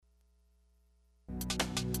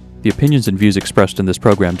The opinions and views expressed in this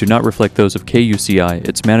program do not reflect those of KUCI,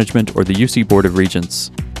 its management, or the UC Board of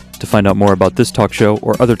Regents. To find out more about this talk show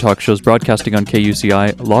or other talk shows broadcasting on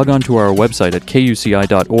KUCI, log on to our website at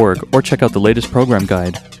kuci.org or check out the latest program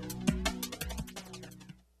guide.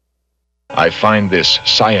 I find this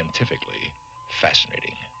scientifically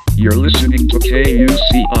fascinating. You're listening to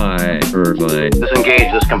KUCI Irvine.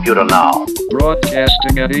 Disengage this computer now.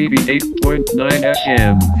 Broadcasting at 88.9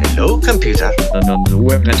 FM. Hello, computer. And on the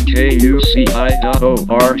web at kuci.org.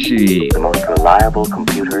 The most reliable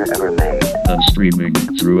computer ever made. And streaming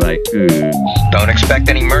through iTunes. Don't expect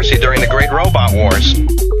any mercy during the Great Robot Wars.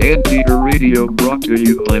 Anteater Radio brought to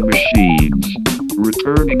you by machines.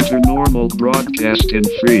 Returning to normal broadcast in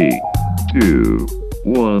 3, 2,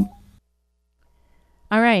 1.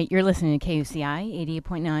 All right, you're listening to KUCI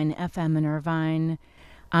 88.9 FM in Irvine.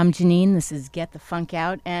 I'm Janine. This is Get the Funk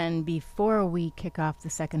Out. And before we kick off the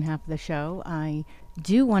second half of the show, I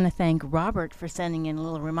do want to thank Robert for sending in a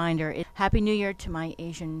little reminder. Happy New Year to my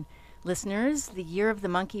Asian listeners. The Year of the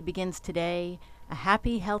Monkey begins today. A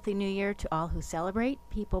happy, healthy New Year to all who celebrate.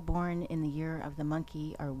 People born in the Year of the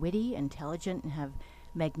Monkey are witty, intelligent, and have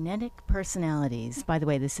magnetic personalities. By the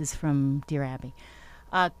way, this is from Dear Abby.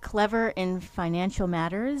 Clever in financial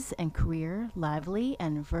matters and career, lively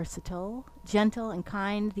and versatile, gentle and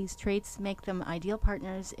kind. These traits make them ideal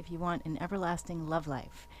partners if you want an everlasting love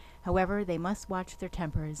life. However, they must watch their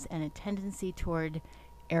tempers and a tendency toward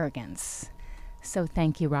arrogance. So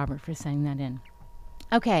thank you, Robert, for sending that in.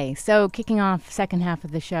 Okay, so kicking off second half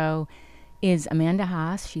of the show is Amanda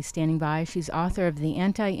Haas. She's standing by. She's author of the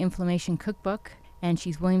Anti-Inflammation Cookbook, and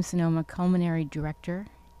she's Williams-Sonoma Culinary Director.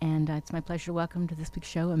 And it's my pleasure to welcome to this week's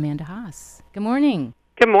show, Amanda Haas. Good morning.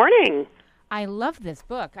 Good morning. I love this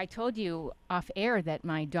book. I told you off air that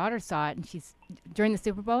my daughter saw it, and she's during the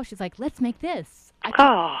Super Bowl. She's like, "Let's make this."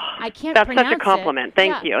 I can't. That's pronounce such a compliment.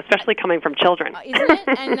 Thank you, especially coming from children. Isn't it?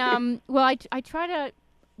 And well, I try to.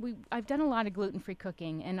 I've done a lot of gluten-free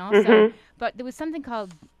cooking, and also, but there was something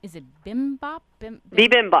called, is it bibimbap?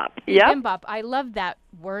 Bibimbap. Yeah. Bibimbap. I love that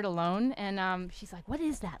word alone, and she's like, "What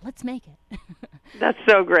is that? Let's make it." That's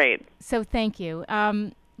so great. So thank you.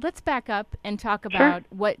 Let's back up and talk about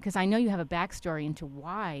what, because I know you have a backstory into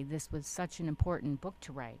why this was such an important book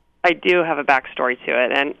to write. I do have a backstory to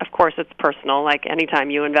it, and of course it's personal. Like anytime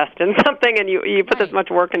you invest in something and you put this much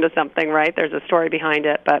work into something, right, there's a story behind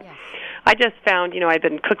it. But yes. I just found, I've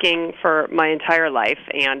been cooking for my entire life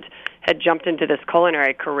and had jumped into this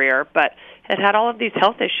culinary career, but had all of these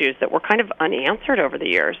health issues that were kind of unanswered over the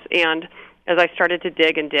years. And as I started to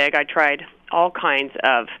dig, I tried all kinds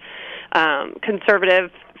of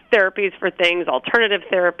conservative therapies for things, alternative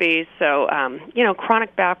therapies, so,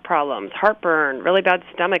 chronic back problems, heartburn, really bad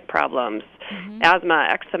stomach problems, asthma,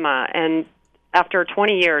 eczema, and after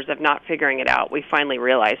 20 years of not figuring it out, we finally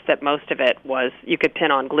realized that most of it was you could pin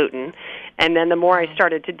on gluten. And then the more I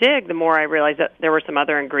started to dig, the more I realized that there were some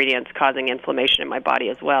other ingredients causing inflammation in my body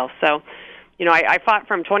as well. So, I fought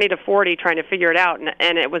from 20 to 40 trying to figure it out,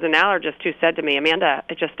 and it was an allergist who said to me, "Amanda,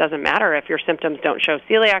 it just doesn't matter if your symptoms don't show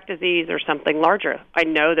celiac disease or something larger. I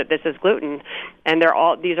know that this is gluten, and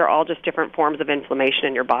these are all just different forms of inflammation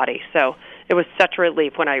in your body." So it was such a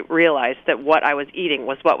relief when I realized that what I was eating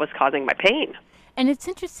was what was causing my pain. And it's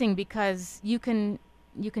interesting because you can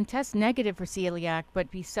test negative for celiac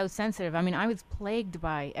but be so sensitive. I mean, I was plagued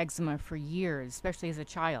by eczema for years, especially as a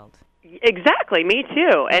child. Exactly, me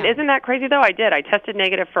too. And isn't that crazy, though? I tested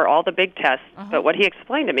negative for all the big tests, but what he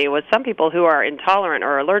explained to me was some people who are intolerant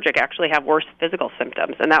or allergic actually have worse physical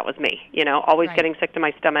symptoms, and that was me, always getting sick to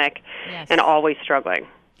my stomach and always struggling.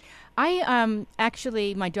 I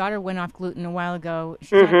actually, my daughter went off gluten a while ago.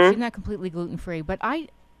 She's not completely gluten-free, but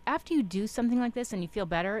after you do something like this and you feel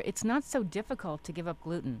better, it's not so difficult to give up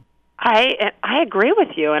gluten. I agree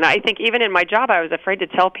with you, and I think even in my job I was afraid to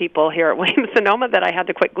tell people here at Williams-Sonoma that I had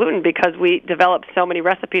to quit gluten because we developed so many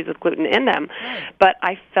recipes with gluten in them. Right. But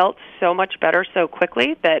I felt so much better so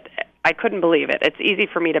quickly that I couldn't believe it. It's easy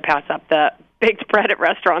for me to pass up the baked bread at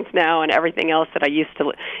restaurants now and everything else that I used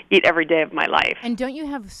to eat every day of my life. And don't you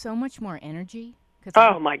have so much more energy?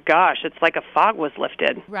 Oh, my gosh, it's like a fog was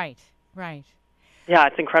lifted. Right. Yeah,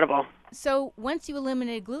 it's incredible. So once you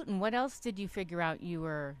eliminated gluten, what else did you figure out you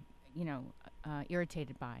were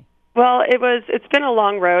irritated by? Well, it's been a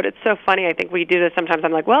long road. It's so funny. I think we do this sometimes.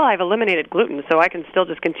 I'm like, well, I've eliminated gluten, so I can still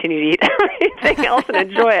just continue to eat everything else and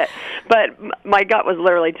enjoy it. But my gut was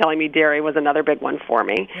literally telling me dairy was another big one for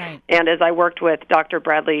me. Right. And as I worked with Dr.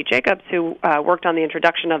 Bradley Jacobs, who worked on the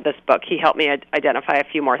introduction of this book, he helped me identify a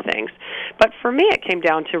few more things. But for me, it came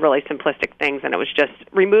down to really simplistic things, and it was just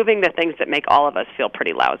removing the things that make all of us feel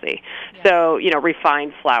pretty lousy. Yes. So,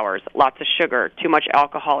 refined flours, lots of sugar, too much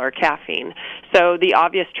alcohol or caffeine. So the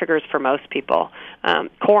obvious triggers for most people.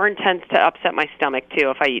 Corn tends to upset my stomach, too,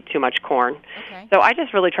 if I eat too much corn. Okay. So I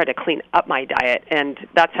just really tried to clean up my diet, and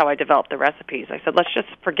that's how I developed the recipes. I said, let's just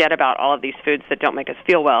forget about all of these foods that don't make us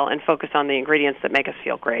feel well and focus on the ingredients that make us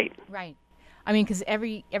feel great. Right. I mean, because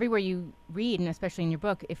everywhere you read, and especially in your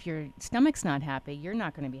book, if your stomach's not happy, you're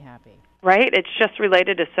not going to be happy. Right? It's just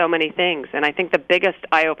related to so many things. And I think the biggest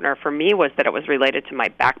eye-opener for me was that it was related to my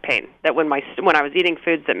back pain, that when I was eating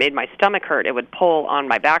foods that made my stomach hurt, it would pull on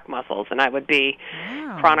my back muscles, and I would be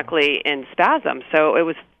chronically in spasm. So it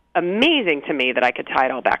was amazing to me that I could tie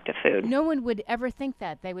it all back to food. No one would ever think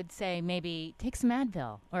that. They would say, maybe take some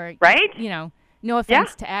Advil. Or, right? No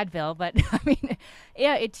offense to Advil, but, I mean,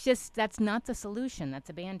 it's just, that's not the solution. That's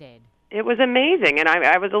a Band-Aid. It was amazing, and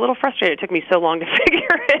I was a little frustrated. It took me so long to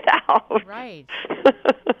figure it out. Right.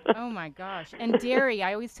 Oh, my gosh. And dairy,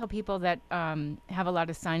 I always tell people that have a lot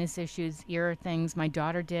of sinus issues, ear things, my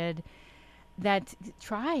daughter did, that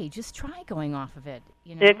just try going off of it.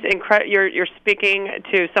 It's incredible. You're speaking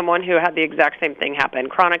to someone who had the exact same thing happen.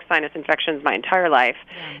 Chronic sinus infections my entire life.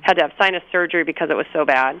 Yeah. Had to have sinus surgery because it was so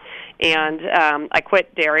bad. And I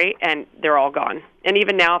quit dairy, and they're all gone. And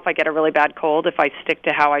even now, if I get a really bad cold, if I stick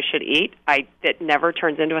to how I should eat, it never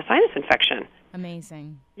turns into a sinus infection.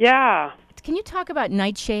 Amazing. Yeah. Can you talk about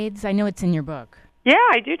nightshades? I know it's in your book. Yeah,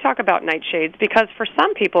 I do talk about nightshades because for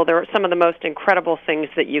some people, they're some of the most incredible things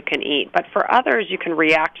that you can eat. But for others, you can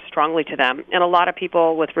react strongly to them. And a lot of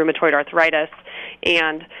people with rheumatoid arthritis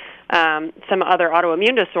and some other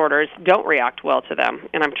autoimmune disorders don't react well to them.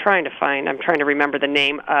 And I'm trying to remember the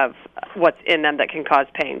name of what's in them that can cause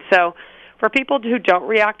pain. So for people who don't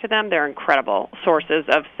react to them, they're incredible sources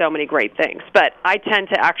of so many great things. But I tend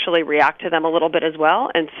to actually react to them a little bit as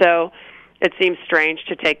well. And so it seems strange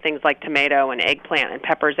to take things like tomato and eggplant and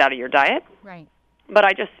peppers out of your diet. Right. But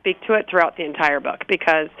I just speak to it throughout the entire book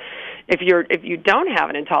because if you don't have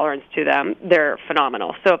an intolerance to them, they're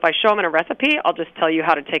phenomenal. So if I show them in a recipe, I'll just tell you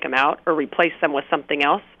how to take them out or replace them with something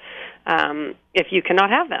else if you cannot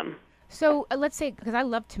have them. So let's say, because I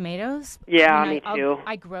love tomatoes. Yeah, me too.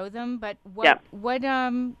 I grow them, but what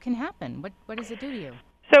can happen? What does it do to you?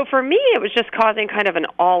 So for me, it was just causing kind of an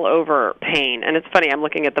all-over pain. And it's funny, I'm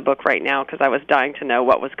looking at the book right now because I was dying to know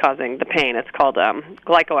what was causing the pain. It's called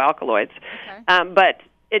glycoalkaloids. Okay. But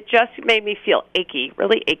it just made me feel achy,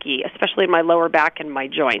 really achy, especially in my lower back and my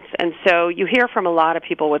joints. And so you hear from a lot of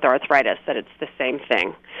people with arthritis that it's the same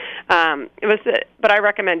thing. But I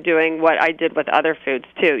recommend doing what I did with other foods,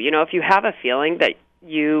 too. If you have a feeling that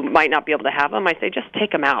you might not be able to have them, I say just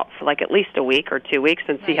take them out for like at least a week or 2 weeks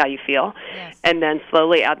and see how you feel. Yes. And then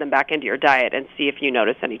slowly add them back into your diet and see if you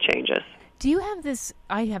notice any changes. Do you have this,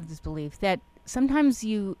 I have this belief that sometimes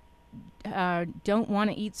you don't want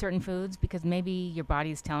to eat certain foods because maybe your body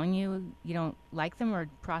is telling you you don't like them or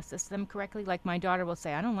process them correctly? Like my daughter will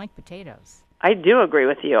say, I don't like potatoes. I do agree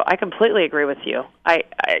with you. I completely agree with you.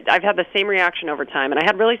 I've had the same reaction over time, and I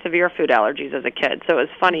had really severe food allergies as a kid, so it was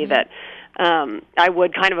funny that I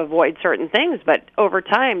would kind of avoid certain things, but over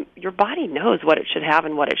time, your body knows what it should have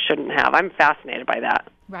and what it shouldn't have. I'm fascinated by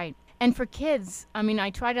that. Right. And for kids, I mean,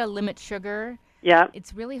 I try to limit sugar. Yeah.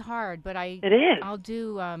 It's really hard, but It is. I'll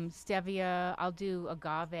do stevia, I'll do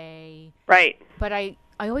agave. Right. But I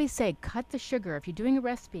always say, cut the sugar. If you're doing a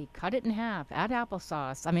recipe, cut it in half. Add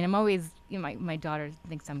applesauce. I mean, I'm always, my daughter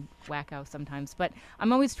thinks I'm wacko sometimes, but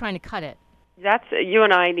I'm always trying to cut it. You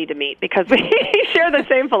and I need to meet because we share the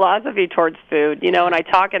same philosophy towards food. And I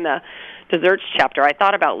talk in the desserts chapter. I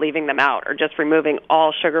thought about leaving them out or just removing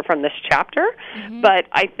all sugar from this chapter. Mm-hmm. But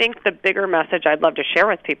I think the bigger message I'd love to share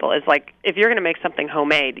with people is like, if you're going to make something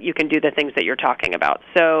homemade, you can do the things that you're talking about.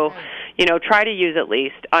 So, try to use at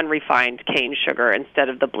least unrefined cane sugar instead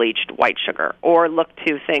of the bleached white sugar, or look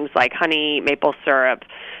to things like honey, maple syrup,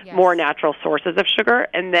 more natural sources of sugar,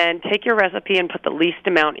 and then take your recipe and put the least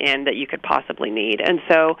amount in that you could possibly need. And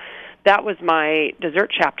so that was my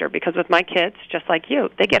dessert chapter, because with my kids, just like you,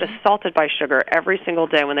 they get assaulted by sugar every single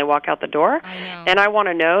day when they walk out the door. I know. And I want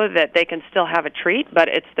to know that they can still have a treat, but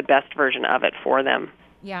it's the best version of it for them.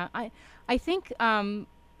 Yeah, I think I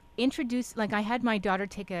had my daughter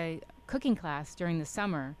take a cooking class during the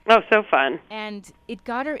summer. Oh, so fun. And it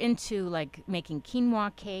got her into, like, making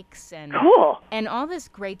quinoa cakes and Cool. and all this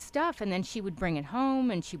great stuff. And then she would bring it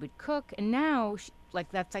home and she would cook. And now, like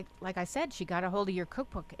I said, she got a hold of your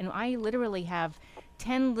cookbook. And I literally have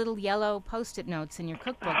 10 little yellow Post-it notes in your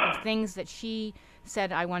cookbook of things that she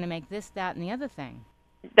said, I want to make this, that, and the other thing.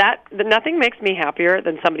 Nothing makes me happier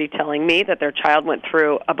than somebody telling me that their child went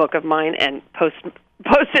through a book of mine and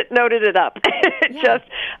Post-it noted it up.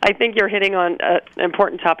 I think you're hitting on an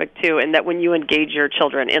important topic, too, in that when you engage your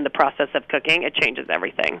children in the process of cooking, it changes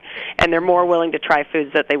everything. And they're more willing to try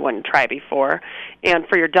foods that they wouldn't try before. And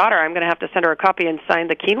for your daughter, I'm going to have to send her a copy and sign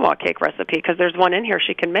the quinoa cake recipe because there's one in here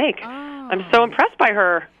she can make. Oh. I'm so impressed by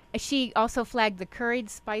her. She also flagged the curried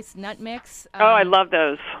spice nut mix. I love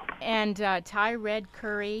those. And Thai red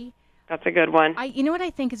curry. That's a good one. You know what I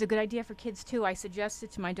think is a good idea for kids, too? I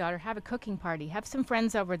suggested to my daughter, have a cooking party. Have some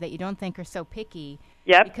friends over that you don't think are so picky.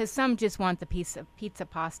 Yep. Because some just want the pizza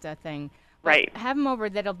pasta thing. But right. have them over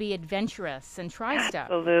that'll be adventurous and try stuff.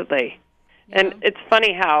 Absolutely. And it's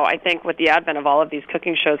funny how I think with the advent of all of these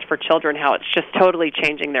cooking shows for children, how it's just totally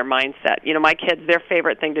changing their mindset. You know, my kids, their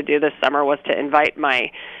favorite thing to do this summer was to invite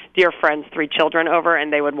my dear friends' 3 children over,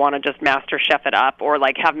 and they would want to just master chef it up or,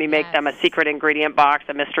 like, have me make them a secret ingredient box,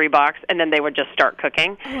 a mystery box, and then they would just start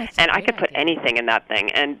cooking. And I could put anything in that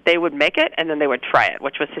thing, and they would make it, and then they would try it,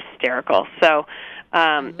 which was hysterical. So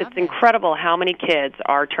it's incredible how many kids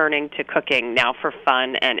are turning to cooking now for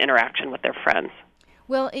fun and interaction with their friends.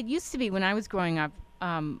 Well, it used to be when I was growing up,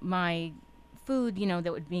 my food, you know,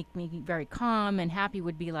 that would make me very calm and happy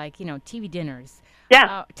would be like, you know, TV dinners.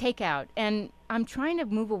 Yeah. Takeout. And I'm trying to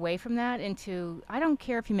move away from that into, I don't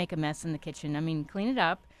care if you make a mess in the kitchen. I mean, clean it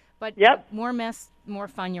up. But more mess, more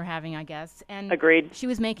fun you're having, I guess. And agreed. She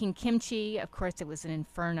was making kimchi. Of course, it was an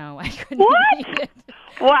inferno. I couldn't eat it.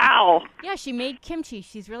 Wow. Yeah, she made kimchi.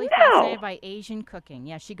 She's really fascinated by Asian cooking.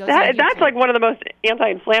 Yeah, she goes. That's like one of the most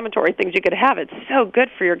anti-inflammatory things you could have. It's so good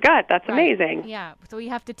for your gut. That's amazing. Yeah, so we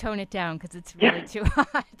have to tone it down because it's really too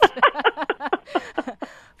hot.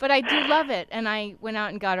 But I do love it, and I went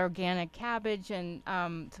out and got organic cabbage, and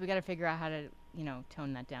so we got to figure out how to, you know,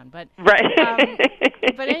 tone that down. But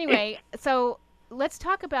but anyway, so let's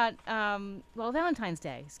talk about Valentine's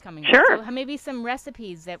Day is coming up. Sure. So maybe some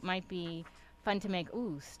recipes that might be fun to make.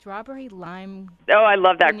 Ooh, strawberry lime. Oh, I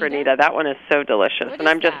love that granita. That one is so delicious. What and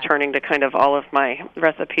I'm just turning to kind of all of my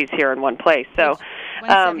recipes here in one place. So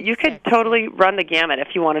you could totally run the gamut if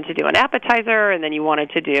you wanted to do an appetizer and then you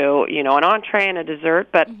wanted to do, you know, an entree and a dessert.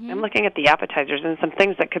 But I'm looking at the appetizers and some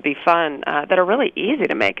things that could be fun that are really easy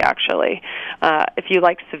to make, actually. If you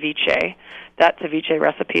like ceviche, that ceviche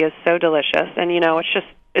recipe is so delicious. And, you know,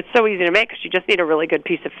 it's so easy to make because you just need a really good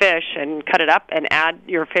piece of fish and cut it up and add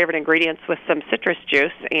your favorite ingredients with some citrus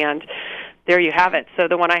juice, and there you have it. So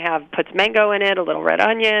the one I have puts mango in it, a little red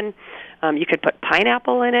onion. You could put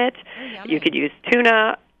pineapple in it. You could use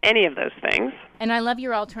tuna, any of those things. And I love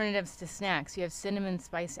your alternatives to snacks. You have cinnamon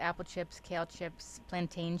spice apple chips, kale chips,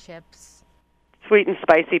 plantain chips. Sweet and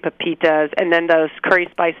spicy pepitas, and then those curry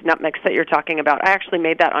spice nut mix that you're talking about. I actually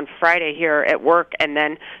made that on Friday here at work and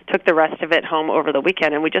then took the rest of it home over the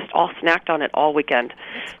weekend, and we just all snacked on it all weekend.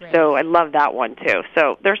 That's great. So I love that one, too.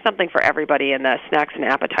 So there's something for everybody in the snacks and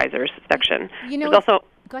appetizers section. You know, there's also,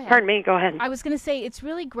 go ahead. Pardon me, go ahead. I was going to say it's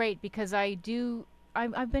really great because I've been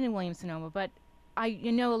in Williams-Sonoma, but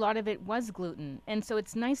you know a lot of it was gluten, and so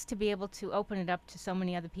it's nice to be able to open it up to so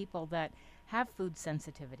many other people that have food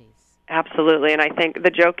sensitivities. Absolutely, and I think the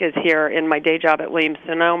joke is here in my day job at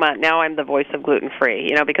Williams-Sonoma, now I'm the voice of gluten-free,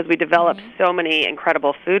 you know, because we developed so many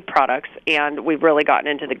incredible food products, and we've really gotten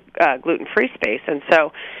into the gluten-free space. And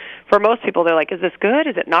so for most people, they're like, is this good?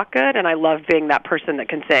 Is it not good? And I love being that person that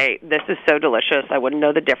can say, this is so delicious, I wouldn't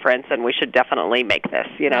know the difference, and we should definitely make this,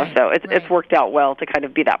 you know. Right, so it's worked out well to kind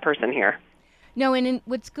of be that person here. No, and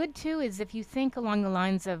what's good, too, is if you think along the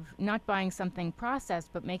lines of not buying something processed,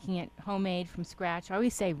 but making it homemade from scratch. I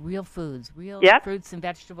always say real foods, real fruits and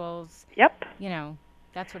vegetables. Yep. You know,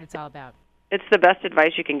 that's what it's all about. It's the best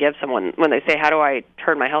advice you can give someone when they say, how do I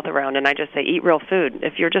turn my health around? And I just say, eat real food.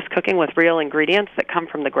 If you're just cooking with real ingredients that come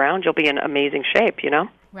from the ground, you'll be in amazing shape, you know?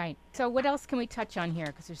 Right. So what else can we touch on here?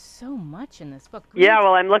 Because there's so much in this book. Yeah,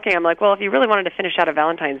 well, I'm like, well, if you really wanted to finish out a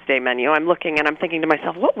Valentine's Day menu, I'm looking and I'm thinking to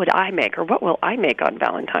myself, what would I make or what will I make on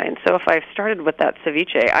Valentine's? So if I started with that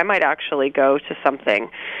ceviche, I might actually go to something.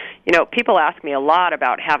 You know, people ask me a lot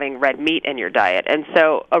about having red meat in your diet. And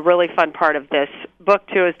so a really fun part of this book,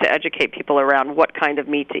 too, is to educate people around what kind of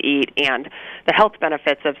meat to eat and the health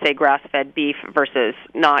benefits of, say, grass-fed beef versus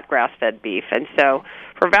not grass-fed beef. And so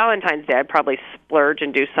for Valentine's Day, I'd probably splurge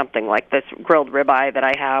and do something something like this grilled ribeye that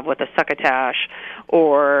I have with a succotash,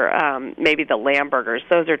 or maybe the lamb burgers.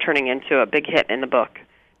 Those are turning into a big hit in the book.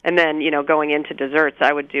 And then, going into desserts,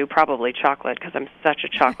 I would do probably chocolate because I'm such a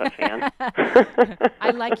chocolate fan.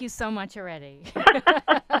 I like you so much already.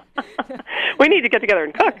 We need to get together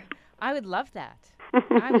and cook. I would love that.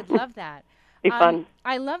 I would love that. Be fun.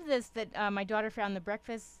 I love this that my daughter found the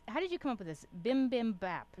breakfast. How did you come up with this?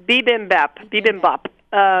 Bibimbap. Bibimbap,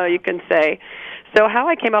 you can say. So how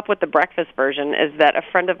I came up with the breakfast version is that a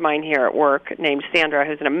friend of mine here at work named Sandra,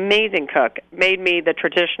 who's an amazing cook, made me the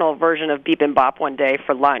traditional version of bibimbap one day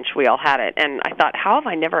for lunch. We all had it. And I thought, how have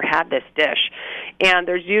I never had this dish? And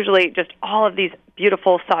there's usually just all of these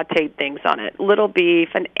beautiful sautéed things on it. Little beef,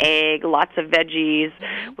 an egg, lots of veggies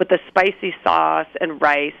with a spicy sauce and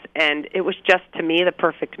rice. And it was just, to me, the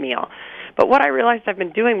perfect meal. But what I realized I've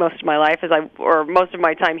been doing most of my life or most of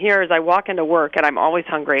my time here is I walk into work and I'm always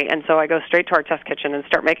hungry, and so I go straight to our test kitchen and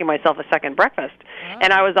start making myself a second breakfast. Oh.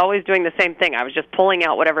 And I was always doing the same thing. I was just pulling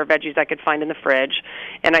out whatever veggies I could find in the fridge,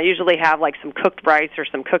 and I usually have like some cooked rice or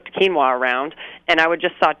some cooked quinoa around, and I would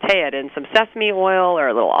just saute it in some sesame oil or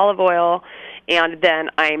a little olive oil. And then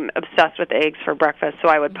I'm obsessed with eggs for breakfast, so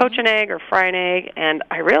I would poach an egg or fry an egg, and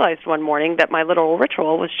I realized one morning that my little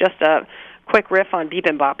ritual was just a quick riff on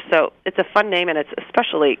bibimbap. So it's a fun name, and it's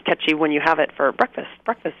especially catchy when you have it for breakfast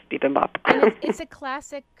bibimbap. And it's a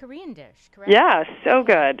classic Korean dish, correct? Yeah, so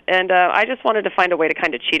good. And I just wanted to find a way to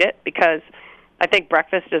kind of cheat it, because I think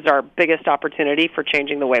breakfast is our biggest opportunity for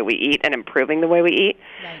changing the way we eat and improving the way we eat.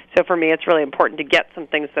 Right. So for me, it's really important to get some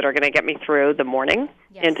things that are going to get me through the morning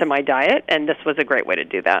into my diet, and this was a great way to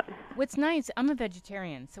do that. What's nice, I'm a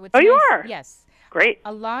vegetarian, so it's nice. You are? Yes. Great.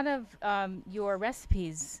 A lot of your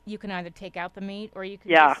recipes, you can either take out the meat or you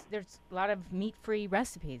can there's a lot of meat-free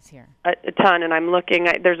recipes here. A ton, and I'm looking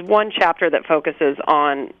at, there's one chapter that focuses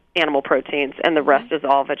on animal proteins, and the rest is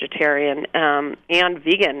all vegetarian and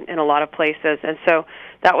vegan in a lot of places. And so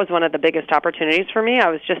that was one of the biggest opportunities for me. I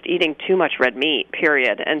was just eating too much red meat,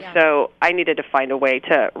 period. And so I needed to find a way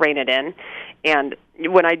to rein it in. And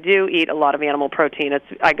when I do eat a lot of animal protein,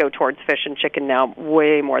 I go towards fish and chicken now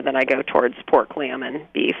way more than I go towards pork, lamb, and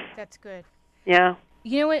beef. That's good. Yeah.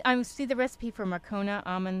 You know what? I see the recipe for Marcona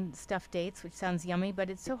almond stuffed dates, which sounds yummy, but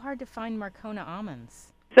it's so hard to find Marcona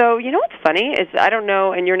almonds. So, you know what's funny is, I don't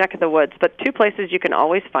know in your neck of the woods, but two places you can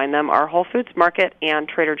always find them are Whole Foods Market and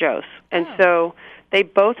Trader Joe's. And so they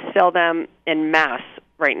both sell them en masse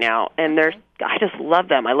right now, and I just love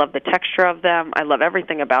them. I love the texture of them. I love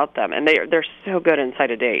everything about them, and they're so good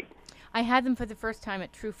inside a date. I had them for the first time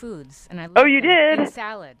at True Foods, and I loved them. Oh, you did? In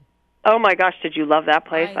salad. Oh, my gosh, did you love that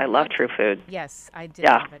place? I love True Food. Yes, I did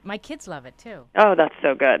love it. My kids love it, too. Oh, that's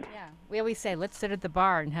so good. Yeah. We always say, let's sit at the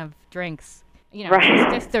bar and have drinks. Right.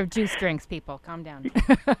 Just their juice drinks, people. Calm down.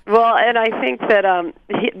 Well, and I think that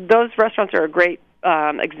those restaurants are a great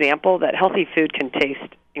example that healthy food can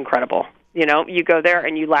taste incredible. You go there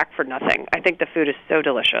and you lack for nothing. I think the food is so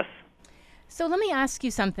delicious. So let me ask you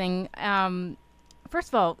something. First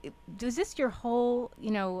of all, is this your whole,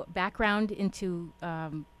 background into,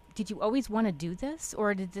 did you always want to do this,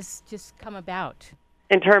 or did this just come about?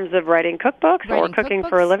 In terms of writing cookbooks or cooking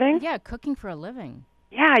for a living? Yeah, cooking for a living.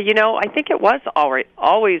 Yeah, I think it was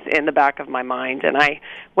always in the back of my mind, and I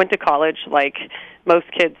went to college like most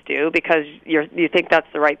kids do because you think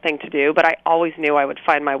that's the right thing to do, but I always knew I would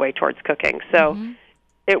find my way towards cooking. So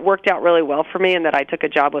it worked out really well for me in that I took a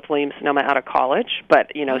job with Williams-Sonoma out of college,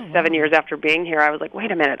 but 7 years after being here, I was like,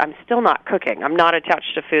 wait a minute, I'm still not cooking. I'm not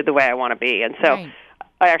attached to food the way I want to be. And so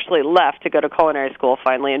I actually left to go to culinary school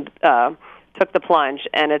finally and took the plunge,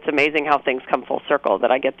 and it's amazing how things come full circle,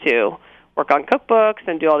 that I get to work on cookbooks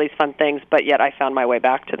and do all these fun things, but yet I found my way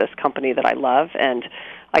back to this company that I love, and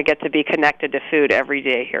I get to be connected to food every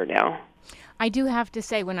day here now. I do have to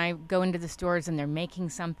say, when I go into the stores and they're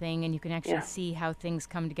making something and you can actually see how things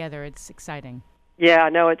come together, it's exciting. Yeah,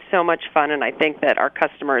 no, it's so much fun, and I think that our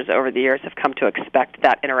customers over the years have come to expect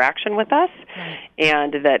that interaction with us,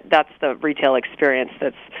 and that's the retail experience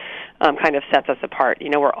that's kind of sets us apart.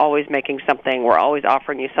 We're always making something. We're always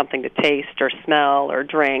offering you something to taste or smell or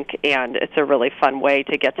drink, and it's a really fun way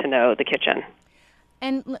to get to know the kitchen.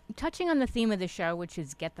 And touching on the theme of the show, which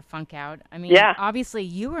is Get the Funk Out, I mean, obviously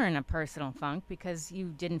you were in a personal funk because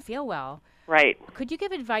you didn't feel well. Right. Could you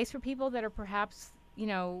give advice for people that are perhaps,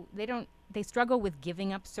 they struggle with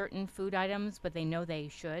giving up certain food items, but they know they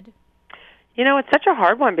should? It's such a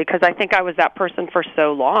hard one because I think I was that person for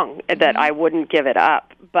so long that I wouldn't give it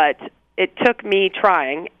up. But it took me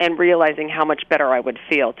trying and realizing how much better I would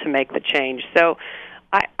feel to make the change. So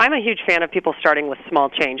I'm a huge fan of people starting with small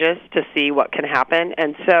changes to see what can happen.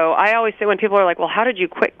 And so I always say when people are like, well, how did you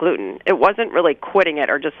quit gluten? It wasn't really quitting it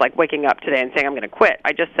or just like waking up today and saying I'm going to quit.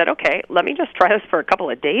 I just said, okay, let me just try this for a couple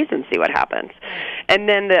of days and see what happens. And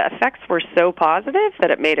then the effects were so positive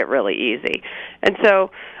that it made it really easy. And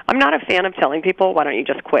so I'm not a fan of telling people, why don't you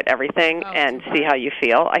just quit everything and see how you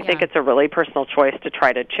feel. I think it's a really personal choice to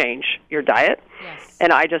try to change your diet. Yes.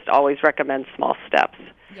 And I just always recommend small steps.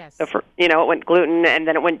 Yes. So for it went gluten and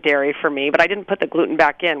then it went dairy for me, but I didn't put the gluten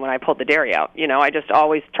back in when I pulled the dairy out. I just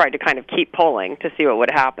always tried to kind of keep pulling to see what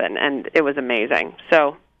would happen, and it was amazing.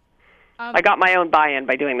 So I got my own buy-in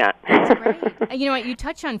by doing that. That's great. You know what? You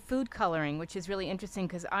touch on food coloring, which is really interesting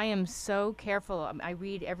because I am so careful. I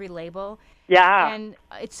read every label. Yeah. And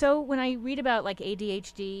it's so when I read about like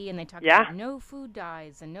ADHD and they talk about no food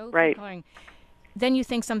dyes and no food coloring, then you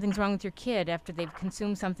think something's wrong with your kid after they've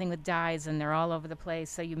consumed something with dyes and they're all over the place,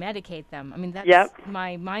 so you medicate them. I mean, that's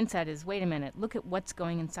my mindset is, wait a minute, look at what's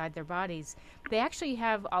going inside their bodies. They actually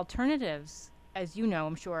have alternatives, as you know,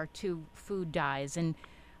 I'm sure, to food dyes. And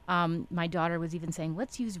my daughter was even saying,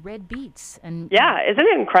 let's use red beets. And yeah, isn't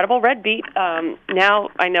it incredible? Red beet, now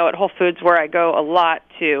I know at Whole Foods where I go a lot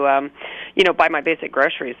to, buy my basic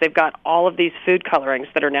groceries, they've got all of these food colorings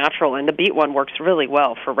that are natural, and the beet one works really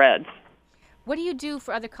well for reds. What do you do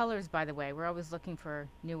for other colors, by the way? We're always looking for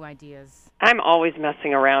new ideas. I'm always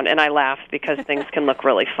messing around, and I laugh because things can look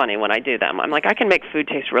really funny when I do them. I'm like, I can make food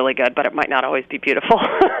taste really good, but it might not always be beautiful.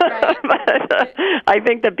 Right. But I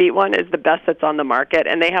think the beet one is the best that's on the market,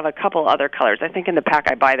 and they have a couple other colors. I think in the pack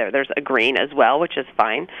I buy there's a green as well, which is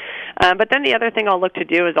fine. But then the other thing I'll look to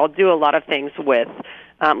do is I'll do a lot of things with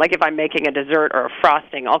like if I'm making a dessert or a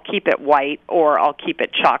frosting, I'll keep it white or I'll keep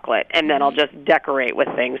it chocolate, and then I'll just decorate with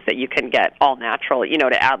things that you can get all natural,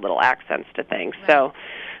 to add little accents to things. Right.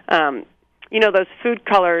 So, those food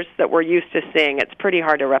colors that we're used to seeing, it's pretty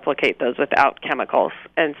hard to replicate those without chemicals.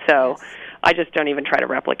 And so I just don't even try to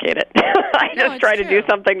replicate it. I just try to do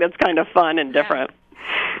something that's kind of fun and different.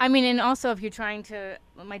 I mean, and also if you're trying to,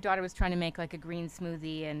 my daughter was trying to make like a green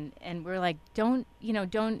smoothie, and we're like, don't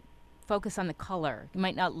focus on the color. It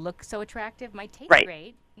might not look so attractive, might taste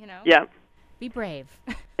great, Yeah. Be brave.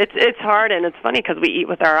 It's hard, and it's funny because we eat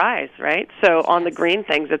with our eyes, right? So on the green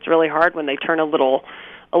things, it's really hard when they turn a little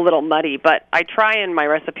muddy. But I try in my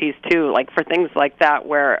recipes too, like for things like that,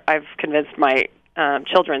 where I've convinced my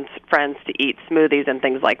children's friends to eat smoothies and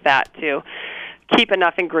things like that to keep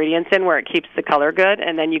enough ingredients in where it keeps the color good,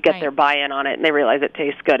 and then you get their buy-in on it, and they realize it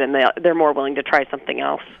tastes good, and they're more willing to try something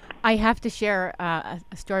else. I have to share a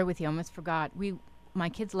story with you. I almost forgot. My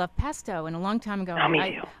kids love pesto, and a long time ago,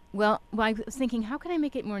 me too. Well, I was thinking, how can I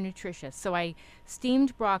make it more nutritious? So I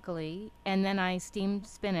steamed broccoli, and then I steamed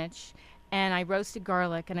spinach, and I roasted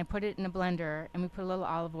garlic, and I put it in a blender, and we put a little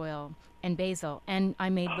olive oil and basil, and I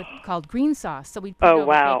made what's called green sauce. So we put it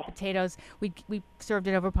over baked potatoes. We served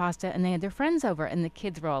it over pasta, and they had their friends over, and the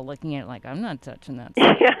kids were all looking at it like, I'm not touching that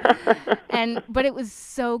stuff. But it was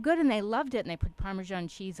so good, and they loved it, and they put Parmesan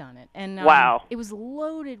cheese on it. And it was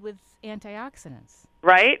loaded with antioxidants.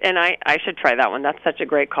 Right, and I should try that one. That's such a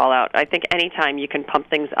great call-out. I think anytime you can pump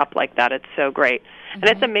things up like that, it's so great. And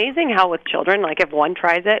it's amazing how with children, like if one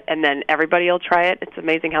tries it and then everybody will try it, it's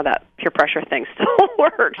amazing how that peer pressure thing still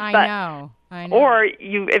works. I know. Or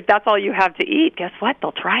if that's all you have to eat, guess what?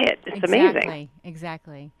 They'll try it. It's amazing.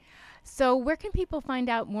 Exactly. So where can people find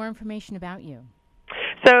out more information about you?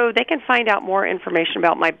 So they can find out more information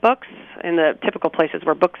about my books in the typical places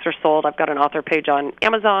where books are sold. I've got an author page on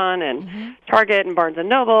Amazon and Target and Barnes &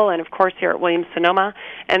 Noble, and, of course, here at Williams-Sonoma.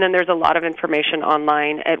 And then there's a lot of information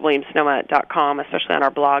online at williamssonoma.com, especially on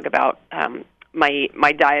our blog about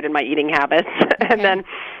my diet and my eating habits. And then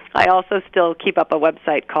I also still keep up a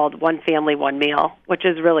website called One Family, One Meal, which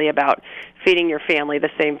is really about feeding your family the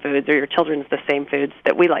same foods or your children the same foods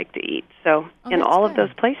that we like to eat. So in all of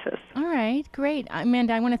those places. All right, great.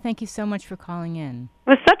 Amanda, I want to thank you so much for calling in. It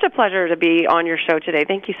was such a pleasure to be on your show today.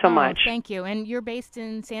 Thank you so much. Thank you. And you're based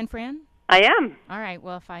in San Fran? I am. All right.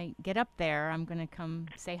 Well, if I get up there, I'm going to come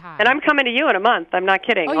say hi. And I'm coming to you in a month. I'm not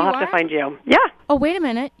kidding. I'll have to find you. Yeah. Oh, wait a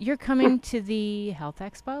minute. You're coming to the Health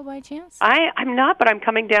Expo by chance? I'm not, but I'm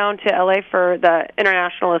coming down to L.A. for the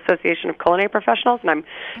International Association of Culinary Professionals, and I'm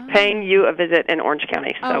paying you a visit in Orange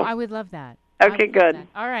County. So. Oh, I would love that. Okay, good.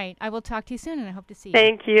 All right. I will talk to you soon, and I hope to see you.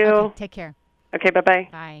 Thank you. Okay, take care. Okay, bye-bye.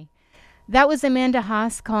 Bye. That was Amanda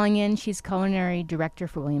Haas calling in. She's culinary director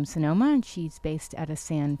for Williams-Sonoma, and she's based out of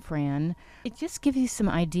San Fran. It just gives you some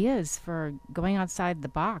ideas for going outside the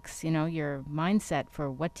box, your mindset for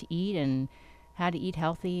what to eat and how to eat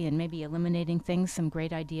healthy and maybe eliminating things, some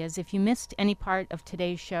great ideas. If you missed any part of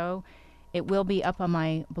today's show, It will be up on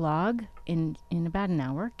my blog in about an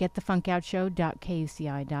hour,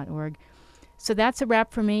 getthefunkoutshow.kuci.org. So that's a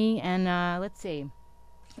wrap for me, and let's see.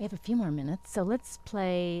 We have a few more minutes, so let's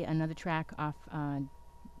play another track off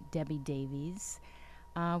Debbie Davies.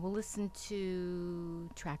 We'll listen to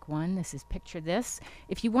track 1. This is Picture This.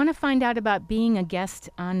 If you want to find out about being a guest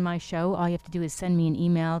on my show, all you have to do is send me an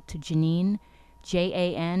email to Janine,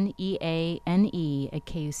 JANEANE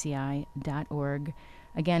 @KUCI.org.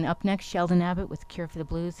 Again, up next, Sheldon Abbott with Cure for the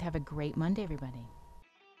Blues. Have a great Monday, everybody.